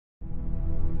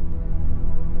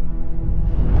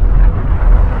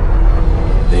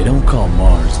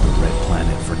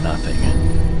nothing.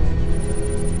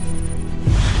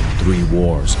 3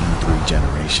 wars in 3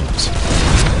 generations.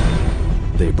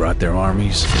 They brought their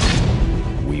armies,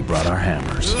 we brought our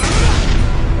hammers.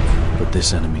 But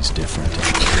this enemy's different.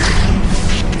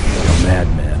 A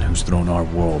madman who's thrown our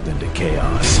world into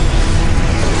chaos.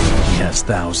 He has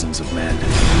thousands of men.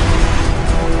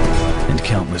 And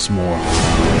countless more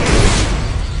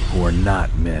who are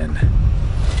not men.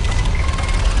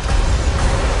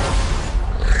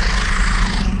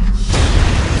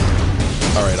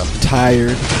 Alright, I'm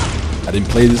tired. I didn't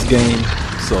play this game,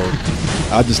 so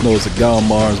I just know it's a guy on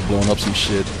Mars blowing up some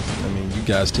shit. I mean, you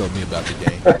guys tell me about the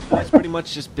game. It's pretty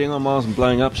much just being on Mars and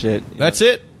blowing up shit. That's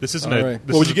it. This isn't All right.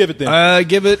 What would you give it then?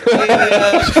 Give it.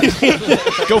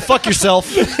 Go fuck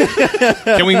yourself.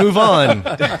 Can we move on?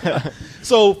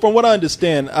 So, from what I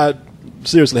understand, I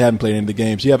seriously haven't played any of the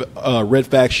games. You have Red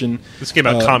Faction. This came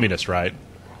out communist, right?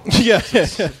 Yeah.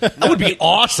 That would be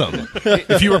awesome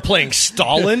if you were playing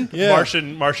Stalin. Yeah.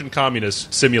 Martian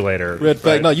communist simulator. Red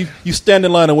Faction. Right? No, you stand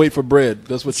in line and wait for bread.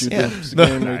 That's what you do. It's a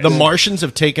game right The there. Martians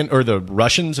have taken, or the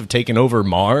Russians have taken over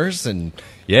Mars, and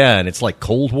and it's like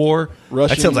Cold War.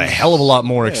 That sounds a hell of a lot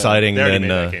more exciting They already than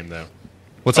made that game, though.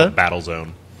 what's It's called that?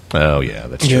 Battlezone. Oh yeah,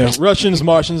 that's true. Yeah, Russians,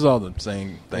 Martians, all the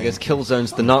same thing. I guess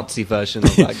Killzone's the Nazi version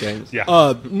of that game.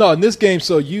 Yeah. No, in this game,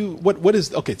 so what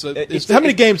is okay? So It's- how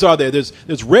many games are there? There's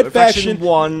Red Faction,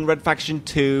 1, Red Faction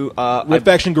 2, Red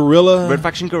Faction Guerrilla, Red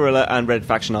Faction Guerrilla, and Red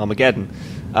Faction Armageddon.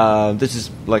 This is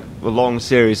like a long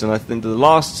series, and I think the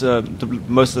last,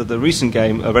 most of the recent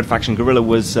game, Red Faction Guerrilla,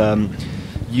 was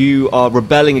you are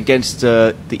rebelling against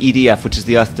the EDF, which is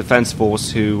the Earth Defense Force,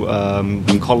 who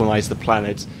colonize the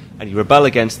planet, and you rebel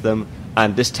against them.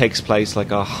 And this takes place like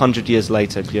 100 years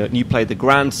later. You play the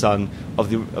grandson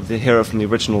of the hero from the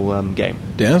original game.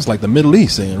 Damn, it's like the Middle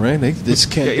East thing, right? They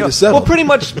just can't get it settled. Well, pretty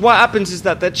much what happens is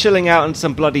that they're chilling out and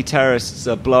some bloody terrorists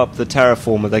blow up the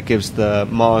terraformer that gives the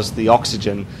Mars the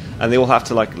oxygen, and they all have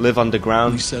to like live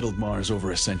underground. We settled Mars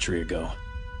over a century ago.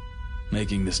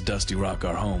 Making this dusty rock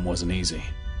our home wasn't easy.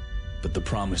 But the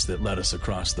promise that led us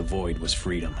across the void was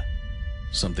freedom.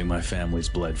 Something my family's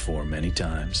bled for many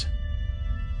times.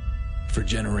 For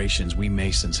generations, we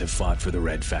Masons have fought for the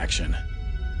Red Faction.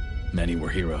 Many were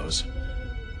heroes.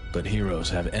 But heroes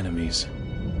have enemies.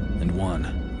 And one,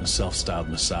 a self-styled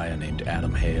messiah named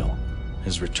Adam Hale,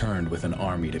 has returned with an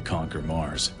army to conquer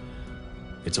Mars.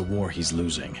 It's a war he's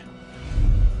losing.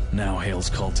 Now Hale's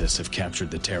cultists have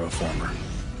captured the terraformer,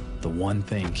 the one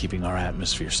thing keeping our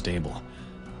atmosphere stable,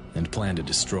 and plan to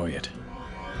destroy it.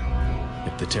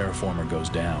 If the terraformer goes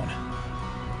down,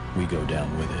 we go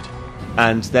down with it.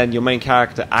 And then your main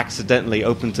character accidentally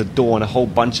opens a door and a whole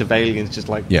bunch of aliens just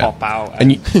like pop out.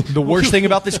 And the worst thing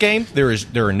about this game, there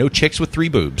are no chicks with 3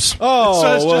 boobs. Oh,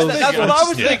 So it's well, just- that's what I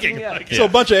was Yeah. thinking. Yeah. so a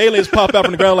bunch of aliens pop out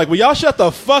from the ground like, will y'all shut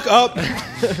the fuck up?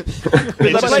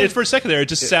 For a second there, it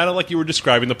just sounded like you were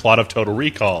describing the plot of Total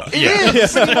Recall. I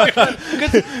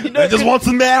just want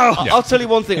some now. I'll tell you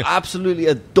one thing. I absolutely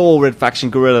adore Red Faction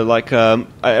Guerrilla. Like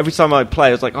every time I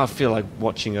play, it's like I feel like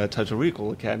watching a Total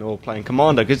Recall again or playing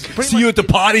Commando. Because See you at the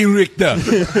party, Richter.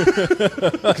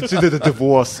 consider the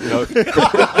divorce. You know,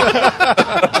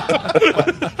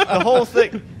 the whole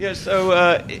thing. Yeah. So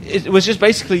it was just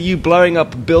basically you blowing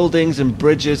up buildings and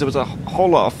bridges. It was a whole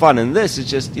lot of fun. And this is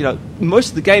just most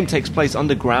of the game takes place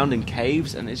underground in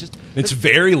caves, and it's just It's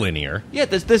very linear. yeah.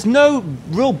 There's no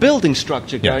real building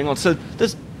structure going on. So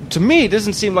there's. To me, it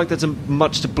doesn't seem like there's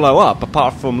much to blow up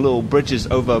apart from little bridges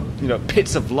over,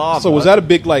 pits of lava. So was that a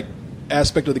big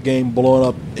aspect of the game, blowing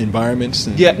up environments?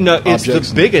 And Yeah, no, it's objects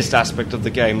the biggest aspect of the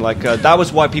game. Like that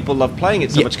was why people love playing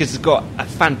it so much, because it's got a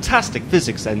fantastic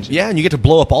physics engine. Yeah, and you get to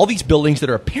blow up all these buildings that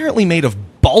are apparently made of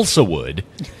balsa wood.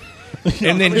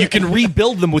 And then you can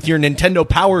rebuild them with your Nintendo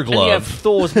Power And you have Glove.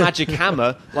 Thor's magic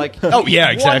hammer. Like, Oh, yeah,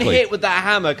 exactly. One hit with that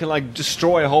hammer can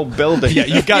destroy a whole building. Yeah,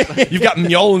 you've got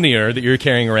Mjolnir that you're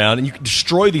carrying around, and you can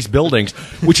destroy these buildings,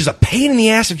 which is a pain in the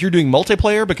ass if you're doing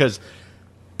multiplayer, because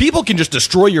people can just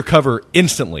destroy your cover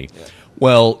instantly. Yeah.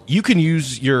 Well, you can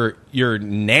use your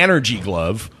Nanergy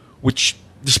glove, which,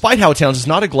 despite how it sounds, is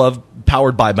not a glove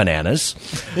powered by bananas.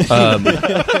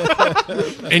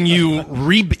 And you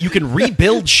can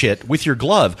rebuild shit with your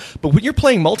glove. But when you're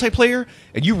playing multiplayer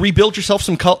and you rebuild yourself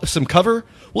some cover,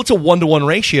 well, it's a 1-to-1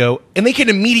 ratio, and they can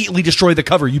immediately destroy the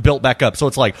cover you built back up. So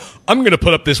it's like, I'm going to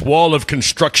put up this wall of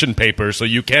construction paper so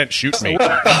you can't shoot me.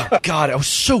 Oh, God, I was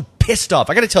so pissed off.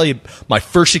 I got to tell you, my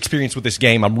first experience with this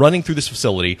game, I'm running through this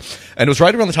facility, and it was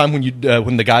right around the time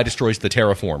when the guy destroys the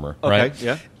terraformer, right?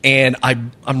 Yeah. And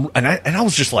I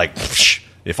was just like, psh,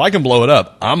 if I can blow it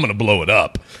up, I'm going to blow it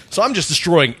up. So I'm just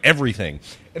destroying everything.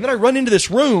 And then I run into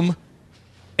this room,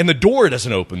 and the door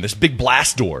doesn't open, this big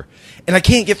blast door. And I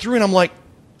can't get through, and I'm like,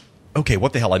 okay,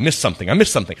 what the hell? I missed something. Why didn't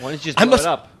you just blow it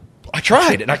up? I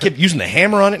tried, and I kept using the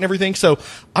hammer on it and everything. So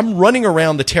I'm running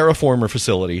around the terraformer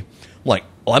facility. I'm like,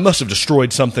 well, I must have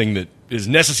destroyed something that is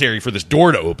necessary for this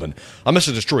door to open. I must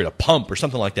have destroyed a pump or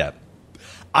something like that.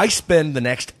 I spend the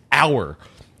next hour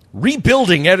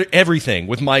rebuilding everything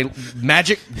with my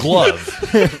magic glove.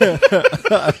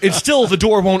 And still the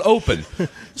door won't open.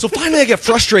 So finally I get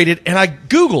frustrated, and I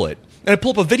Google it. And I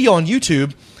pull up a video on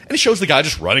YouTube, and it shows the guy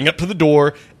just running up to the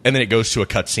door, and then it goes to a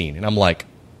cutscene. And I'm like,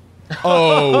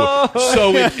 oh,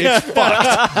 so it's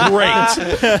fucked.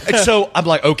 Great. And so I'm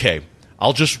like, okay,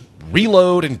 I'll just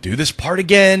reload and do this part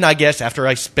again, I guess, after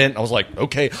I was like,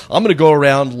 okay, I'm going to go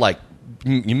around like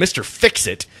Mr.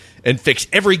 Fix-It and fix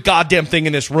every goddamn thing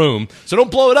in this room. So don't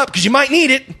blow it up, because you might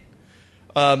need it.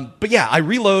 But yeah, I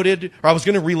reloaded, or I was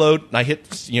going to reload, and I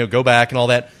hit, go back and all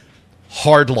that.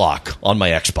 Hard lock on my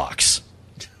Xbox.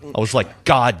 I was like,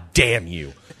 God damn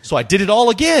you. So I did it all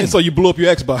again. And so you blew up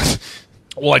your Xbox.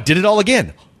 Well, I did it all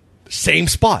again. Same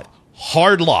spot.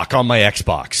 Hard lock on my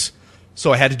Xbox.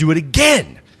 So I had to do it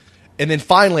again. And then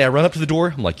finally I run up to the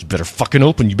door. I'm like, you better fucking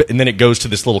open. And then it goes to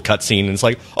this little cutscene, and it's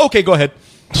like, okay, go ahead.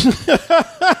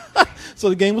 So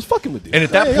the game was fucking with you. And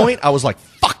at that point, I was like,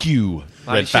 fuck you,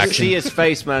 Red You should Faction. see his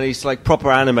face, man. He's like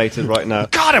proper animated right now.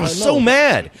 God, I was so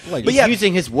mad. Like, But yeah, he's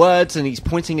using his words, and he's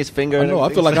pointing his finger. I know.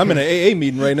 I feel like I'm in an AA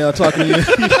meeting right now talking to you.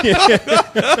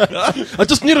 I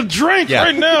just need a drink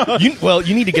right now.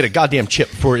 You need to get a goddamn chip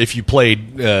for if you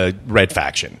played Red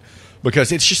Faction.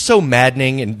 Because it's just so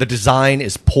maddening, and the design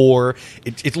is poor.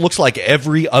 It looks like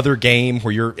every other game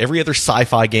every other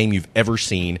sci-fi game you've ever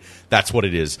seen. That's what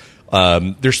it is.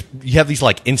 You have these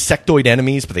like insectoid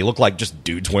enemies, but they look like just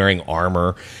dudes wearing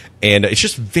armor, and it's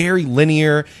just very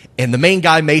linear. And the main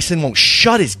guy Mason won't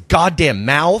shut his goddamn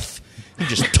mouth. He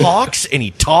just talks and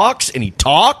he talks and he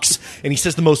talks, and he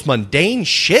says the most mundane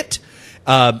shit.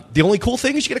 The only cool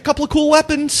thing is you get a couple of cool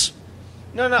weapons.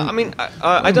 No, I mean,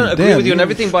 I don't agree with you on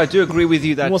everything, but I do agree with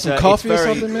you that You want some coffee or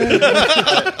something, man?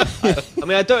 I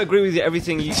mean, I don't agree with you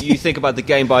everything you think about the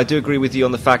game, but I do agree with you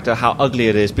on the fact of how ugly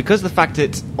it is. Because the fact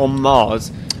it's on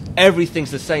Mars,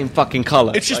 everything's the same fucking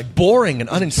color. It's just boring and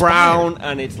uninspired. Brown,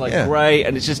 and it's like gray,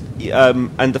 and it's just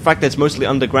and the fact that it's mostly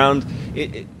underground,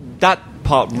 that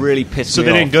part really pissed So me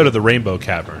they off. didn't go to the Rainbow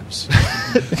Caverns.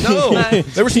 No,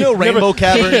 there was no Rainbow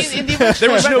Caverns. There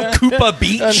was no Koopa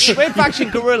Beach. Red Faction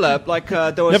Gorilla, like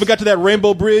there was Never got to that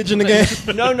rainbow bridge in the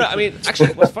game. No, I mean,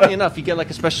 actually, what's funny enough, you get like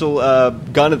a special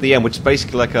gun at the end, which is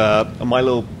basically like a My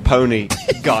Little Pony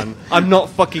gun. I'm not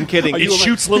fucking kidding. It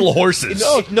shoots little horses.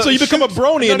 So you become a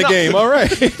brony in the game. All right.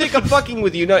 You think I'm fucking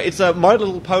with you? No, it's a My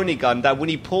Little Pony gun that when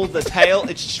you pull the tail,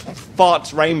 it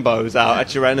farts rainbows out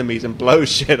at your enemies and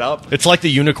blows shit up. It's like the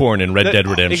unicorn in Red Dead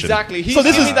Redemption. Exactly. He's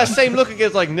giving me that same look again.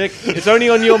 It's like, Nick, it's only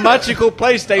on your magical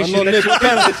PlayStation. Nick, what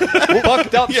kind of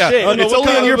fucked up shit. It's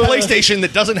only on your PlayStation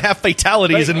that doesn't have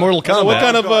fatalities in Mortal Kombat. What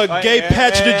kind of gay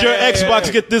patch did your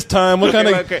Xbox get this time? What kind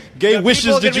of gay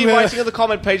wishes did you be have? writing on the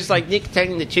comment page, it's like, Nick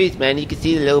telling the truth, man. You can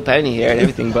see the little pony here and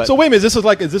everything. But So wait a minute,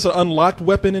 is this an unlocked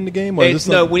weapon in the game? Or is this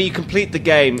no, when you complete the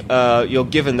game, you're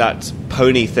given that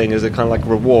pony thing as a kind of like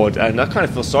reward, and I kind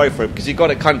of feel sorry for it because you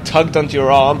got it kind of tugged onto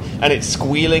your arm, and it's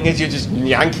squealing as you're just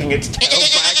yanking its tail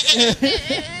back.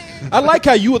 I like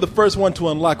how you were the first one to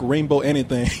unlock Rainbow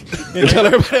anything and tell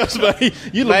everybody else about it.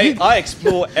 Mate, I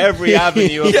explore every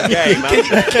avenue of the game,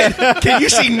 man. Can you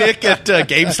see Nick at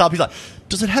GameStop? He's like,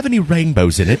 does it have any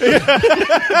rainbows in it? Do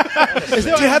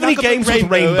you have any games with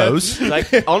rainbows? Like,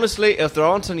 honestly, if there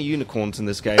aren't any unicorns in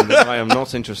this game, then I am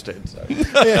not interested. So.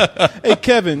 Hey,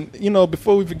 Kevin,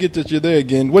 before we forget that you're there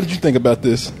again, what did you think about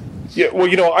this? Yeah,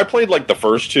 well, I played like the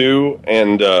first two,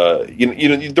 and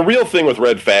the real thing with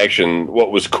Red Faction,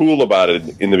 what was cool about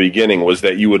it in the beginning was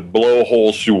that you would blow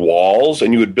holes through walls,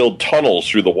 and you would build tunnels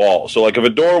through the walls. So, like, if a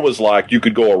door was locked, you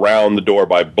could go around the door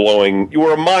by blowing. You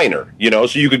were a miner,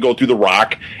 so you could go through the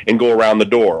rock and go around the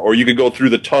door, or you could go through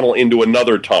the tunnel into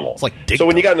another tunnel. It's like so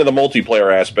when you got into the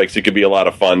multiplayer aspects, it could be a lot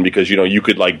of fun because you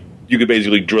could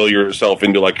basically drill yourself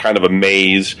into like kind of a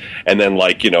maze, and then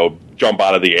jump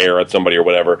out of the air at somebody or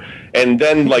whatever, and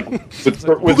then with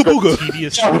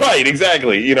right,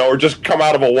 exactly, or just come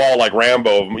out of a wall like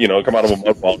Rambo, come out of a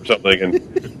mud wall or something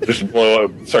and just blow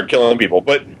up, start killing people.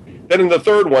 But then in the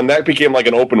third one, that became like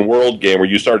an open world game where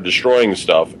you started destroying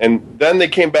stuff, and then they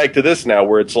came back to this now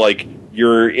where it's like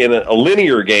you're in a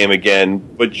linear game again,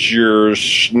 but you're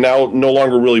now no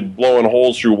longer really blowing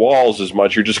holes through walls as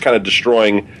much. You're just kind of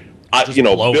destroying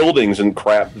buildings and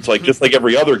crap. It's like just like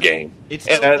every other game. It's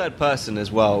still third person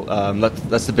as well.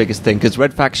 That's the biggest thing, because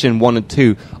Red Faction 1 and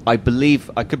 2, I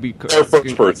believe, I could be they're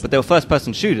first person, but they were first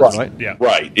person shooters, right? Yeah,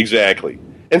 right, exactly.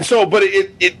 And so, but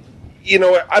it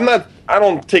I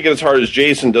don't take it as hard as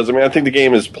Jason does. I mean, I think the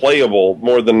game is playable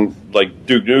more than like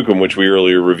Duke Nukem, which we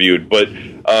earlier reviewed, but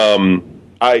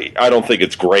I don't think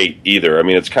it's great either. I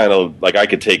mean, it's kind of like I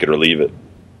could take it or leave it.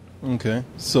 Okay,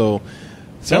 so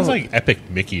sounds like Epic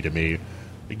Mickey to me.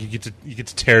 Like you get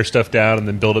to tear stuff down and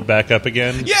then build it back up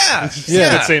again. Yeah,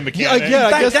 That same mechanic. I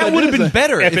guess that would have been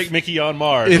better. Epic Mickey on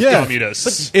Mars.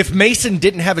 Communists. If Mason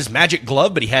didn't have his magic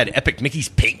glove, but he had Epic Mickey's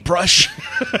paintbrush.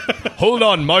 Hold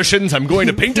on, Martians, I'm going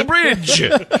to paint a bridge.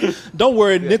 Don't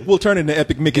worry, Nick will turn into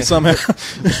Epic Mickey somehow.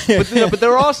 But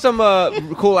there are some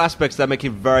cool aspects that make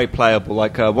it very playable.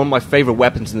 Like one of my favorite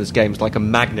weapons in this game is like a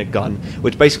magnet gun,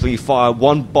 which basically you fire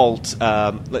one bolt.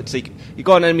 Let's see, you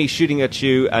got an enemy shooting at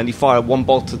you, and you fire one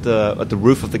bolt at the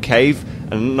roof of the cave,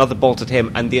 and another bolt at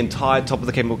him, and the entire top of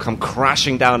the cave will come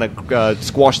crashing down and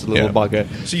squash the little bugger.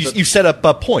 So you set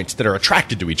up points that are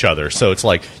attracted to each other. So it's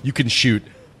like you can shoot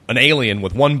an alien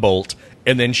with one bolt,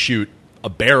 and then shoot a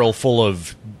barrel full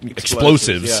of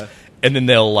explosives. And then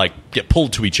they'll like get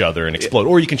pulled to each other and explode.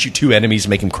 Or you can shoot two enemies,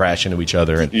 make them crash into each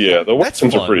other. And the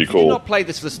weapons are pretty cool. I did not play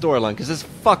this for the storyline, because there's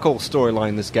fuck all storyline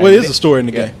in this game. Well, it is a story in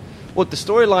the game. Well, the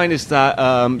storyline is that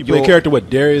you play a character,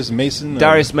 Darius Mason?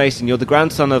 Darius Mason. You're the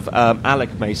grandson of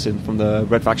Alec Mason from the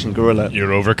Red Faction Guerrilla.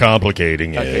 You're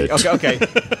overcomplicating it. Okay.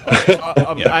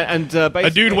 And a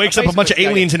dude wakes up a bunch of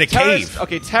aliens in a cave.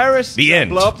 Okay, terrorists The end.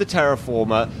 blow up the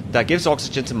terraformer that gives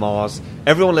oxygen to Mars.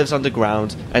 Everyone lives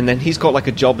underground, and then he's got like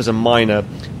a job as a miner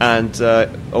and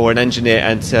or an engineer,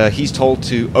 and he's told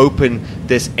to open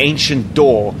this ancient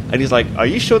door. And he's like, "Are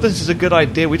you sure this is a good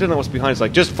idea? We don't know what's behind." It's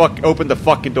like, "Just open the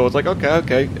fucking door." It's like,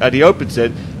 okay, and he opens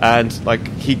it, and like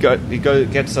he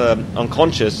gets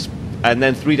unconscious, and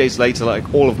then 3 days later,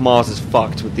 like all of Mars is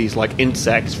fucked with these like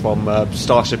insects from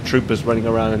Starship Troopers running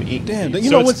around and eating. Damn,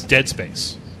 it's Dead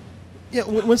Space. Yeah,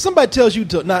 when somebody tells you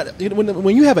to not,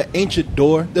 when you have an ancient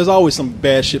door, there's always some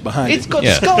bad shit behind it. It's got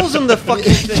skulls on the fucking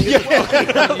thing as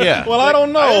well. Well, I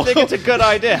don't know. I don't think it's a good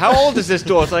idea. How old is this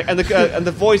door? It's like, and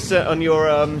the voice on your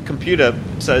computer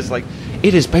says like,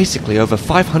 it is basically over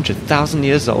 500,000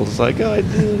 years old. It's like, I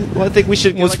think we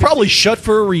should. Well, it's probably shut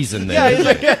for a reason then. Yeah, it's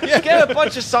like, get a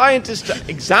bunch of scientists to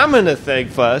examine the thing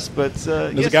first. But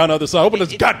there's a guy on the other side. Open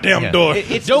this goddamn door.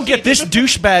 Don't get this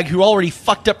douchebag who already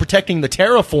fucked up protecting the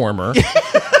terraformer.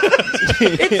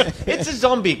 It's a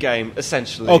zombie game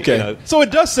essentially. Okay, so it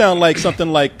does sound like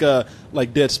something like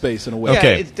Dead Space in a way. Yeah,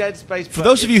 Okay. it's Dead Space. For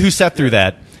those of you who sat through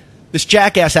that, this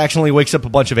jackass accidentally wakes up a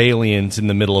bunch of aliens in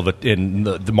the middle of in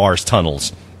the Mars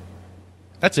tunnels.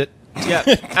 That's it. Yeah,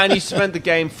 and you spend the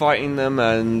game fighting them,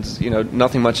 and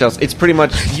nothing much else. It's pretty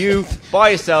much you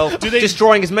by yourself,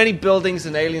 destroying as many buildings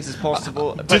and aliens as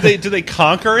possible. Do they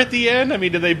conquer at the end? I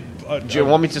mean, do they? Do you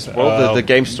want me to spoil the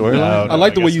game storyline? I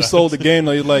like the way you sold the game.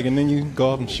 Though, and then you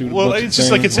go off and shoot. Well, it's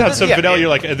just like it sounds so vanilla. Yeah. You're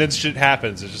like, and then shit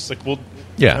happens. It's just like, well.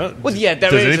 Yeah. Well, yeah, there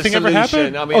Does is anything a ever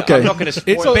solution. happen? I mean, Okay. I'm not going to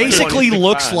spoil It basically anyone who's a big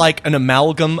looks fan. like an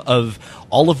amalgam of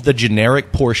all of the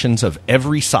generic portions of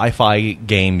every sci-fi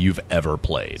game you've ever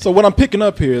played. So what I'm picking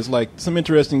up here is like some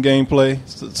interesting gameplay,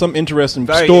 some interesting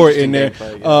Very story interesting in there,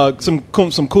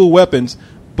 gameplay, some cool weapons.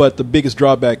 But the biggest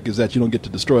drawback is that you don't get to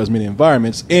destroy as many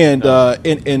environments, and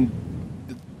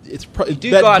it's You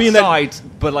do go outside,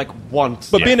 but like once.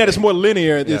 But being that it's more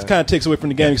linear, it kind of takes away from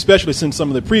the game, especially since some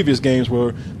of the previous games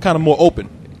were kind of more open.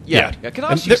 Yeah. Can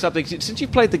I ask you something? Since you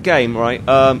played the game, right?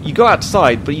 You go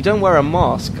outside, but you don't wear a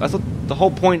mask. I thought the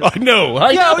whole point. I know.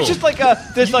 Yeah, it's just like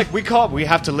there's like we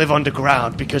have to live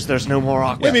underground because there's no more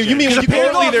oxygen. Wait, you mean when you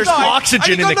apparently go there's outside,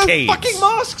 oxygen in the no caves. fucking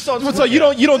masks on. So you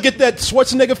don't get that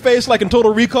Schwarzenegger face like in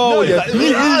Total Recall? No,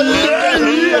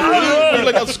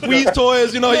 like a squeeze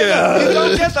toys, You don't get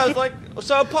that. I was like,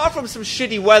 so apart from some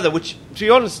shitty weather, which, to be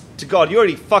honest to God, you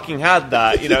already fucking had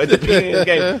that, at the beginning of the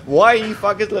game. Why are you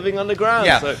fuckers living underground?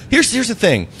 Yeah. So, Here's the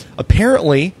thing.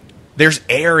 Apparently, there's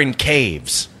air in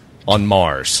caves on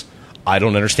Mars. I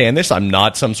don't understand this. I'm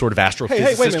not some sort of astrophysicist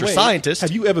Hey, wait a minute, or scientist.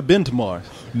 Have you ever been to Mars?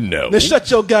 No. Then shut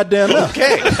your goddamn mouth.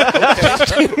 Okay.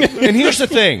 And here's the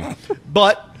thing.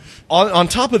 But on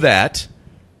top of that,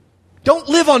 don't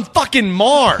live on fucking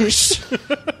Mars.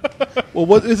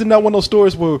 Well, isn't that one of those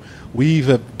stories where we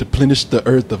have deplenished the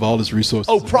Earth of all its resources?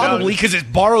 Oh, probably because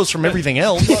it borrows from everything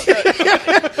else.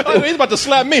 Oh, he's about to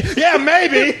slap me. Yeah,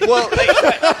 maybe. well,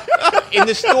 in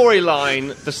the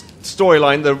storyline,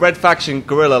 the Red Faction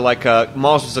guerrilla,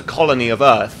 Mars was a colony of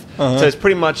Earth, So it's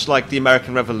pretty much like the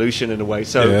American Revolution in a way.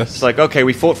 So Yes. it's like, okay,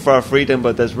 we fought for our freedom,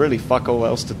 but there's really fuck all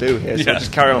else to do here. So we'll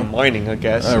just carry on mining, I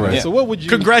guess. All right. Yeah. So what would you?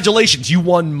 Congratulations, you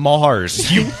won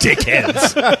Mars, you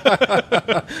dickheads.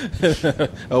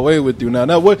 Away with you now.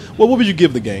 Now, what would you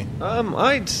give the game?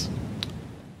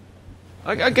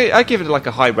 I give it like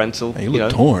a high rental. Hey, you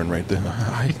look torn right there.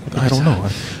 I don't know.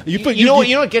 You know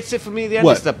what gets it for me at the end?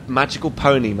 What? It's the magical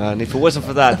pony, man. If it wasn't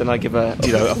for that, then I give a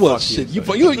Well, fuck shit. you.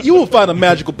 You will find a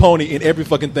magical pony in every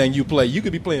fucking thing you play. You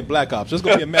could be playing Black Ops. There's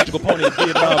gonna be a magical pony in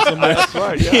Vietnam somewhere. That's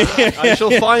right. Yeah. I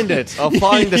shall find it. I'll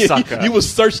find the sucker. You will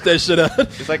search that shit out.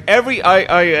 It's like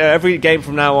every game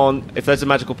from now on, if there's a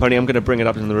magical pony, I'm going to bring it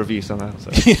up in the review somehow.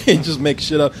 So. Just make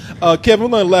shit up. Kevin,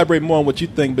 we're going to elaborate more on what you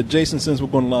think, but Jason, since we're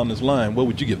going along this line, what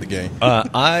would you give the game?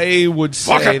 I would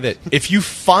say that if you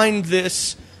find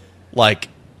this, like,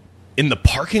 in the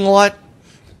parking lot,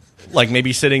 like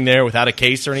maybe sitting there without a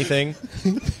case or anything.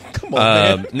 Come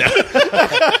on, man. No.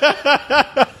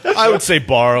 I would say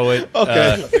borrow it.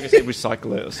 Okay. I think I say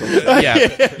recycle it or something.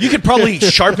 Yeah, you could probably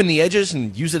sharpen the edges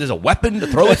and use it as a weapon to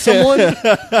throw at someone.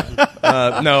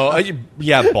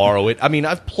 Borrow it. I mean,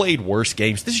 I've played worse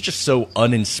games. This is just so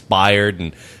uninspired,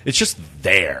 and it's just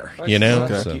there, you know.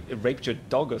 Okay. You raped your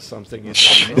dog or something. You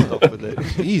ended up with it.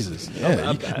 Jesus.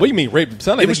 Yeah. What do you mean rape? It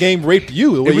sounded like the game raped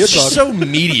you. The way It was you're just talking. so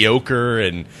mediocre,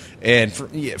 and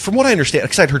from what I understand,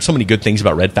 because I'd heard so many good things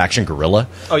about Red Faction Guerrilla,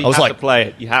 Oh, you I was have like, to play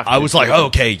it. You have to. I was like, oh,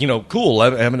 okay, cool.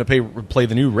 I'm going to play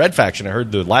the new Red Faction. I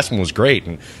heard the last one was great,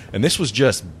 and this was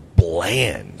just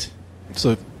bland.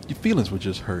 So your feelings were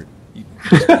just hurt. You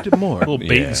expected more. A little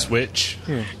bait Yeah. and switch.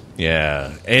 Here.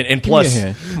 Yeah, and Give me plus, a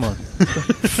hand. Come on.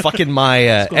 fucking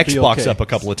my gonna be Xbox okay. up a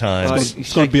couple of times.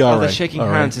 It's gonna be all The right. shaking All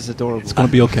right. hands is adorable. It's going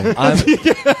to be okay.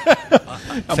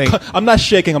 I'm not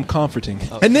shaking. I'm comforting.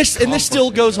 And this still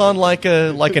goes on like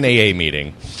an AA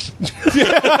meeting.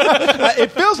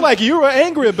 It feels like you were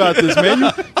angry about this, man.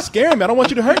 You scaring me. I don't want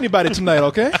you to hurt anybody tonight,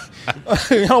 okay?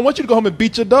 I don't want you to go home and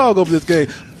beat your dog over this game.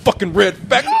 Fucking Red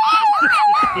Faction.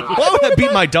 Why would I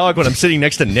beat my dog when I'm sitting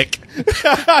next to Nick?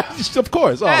 Of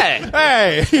course. Oh.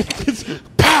 Hey.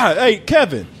 Hey,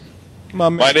 Kevin. My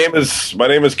man. My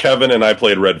name is Kevin, and I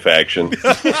played Red Faction.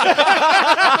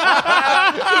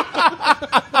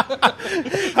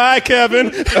 Hi,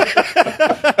 Kevin.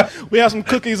 We have some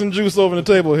cookies and juice over the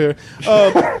table here.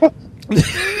 I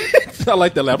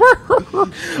like that laugh.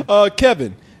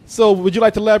 Kevin, so would you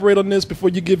like to elaborate on this before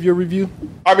you give your review?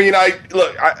 I mean, I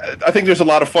think there's a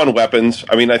lot of fun weapons.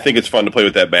 I mean, I think it's fun to play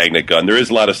with that magnet gun. There is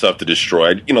a lot of stuff to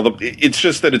destroy. It's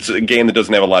just that it's a game that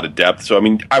doesn't have a lot of depth. So, I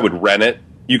mean, I would rent it.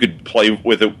 You could play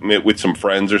with it with some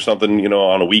friends or something,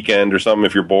 on a weekend or something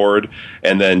if you're bored,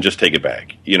 and then just take it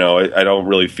back. I don't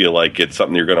really feel like it's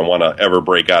something you're going to want to ever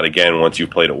break out again once you've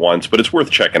played it once, but it's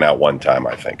worth checking out one time,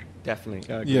 I think.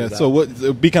 Definitely. I agree Yeah, with that. so it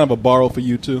would be kind of a borrow for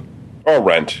you, too? Or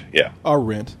rent, yeah. Or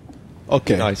rent.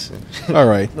 Okay. Nice. All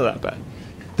right. Not that bad.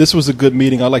 This was a good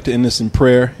meeting. I'd like to end this in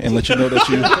prayer and let you know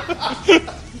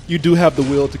that you do have the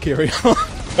will to carry on.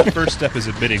 The first step is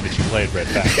admitting that you played Red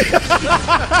Faction.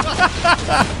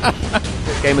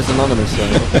 Game is anonymous, though.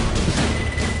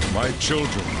 My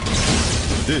children,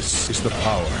 this is the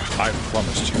power I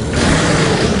promised you.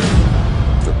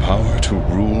 The power to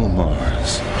rule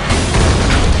Mars.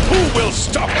 Who will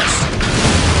stop us?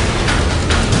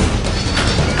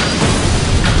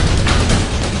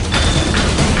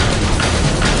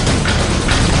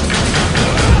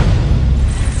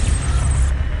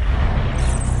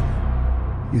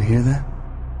 You hear that?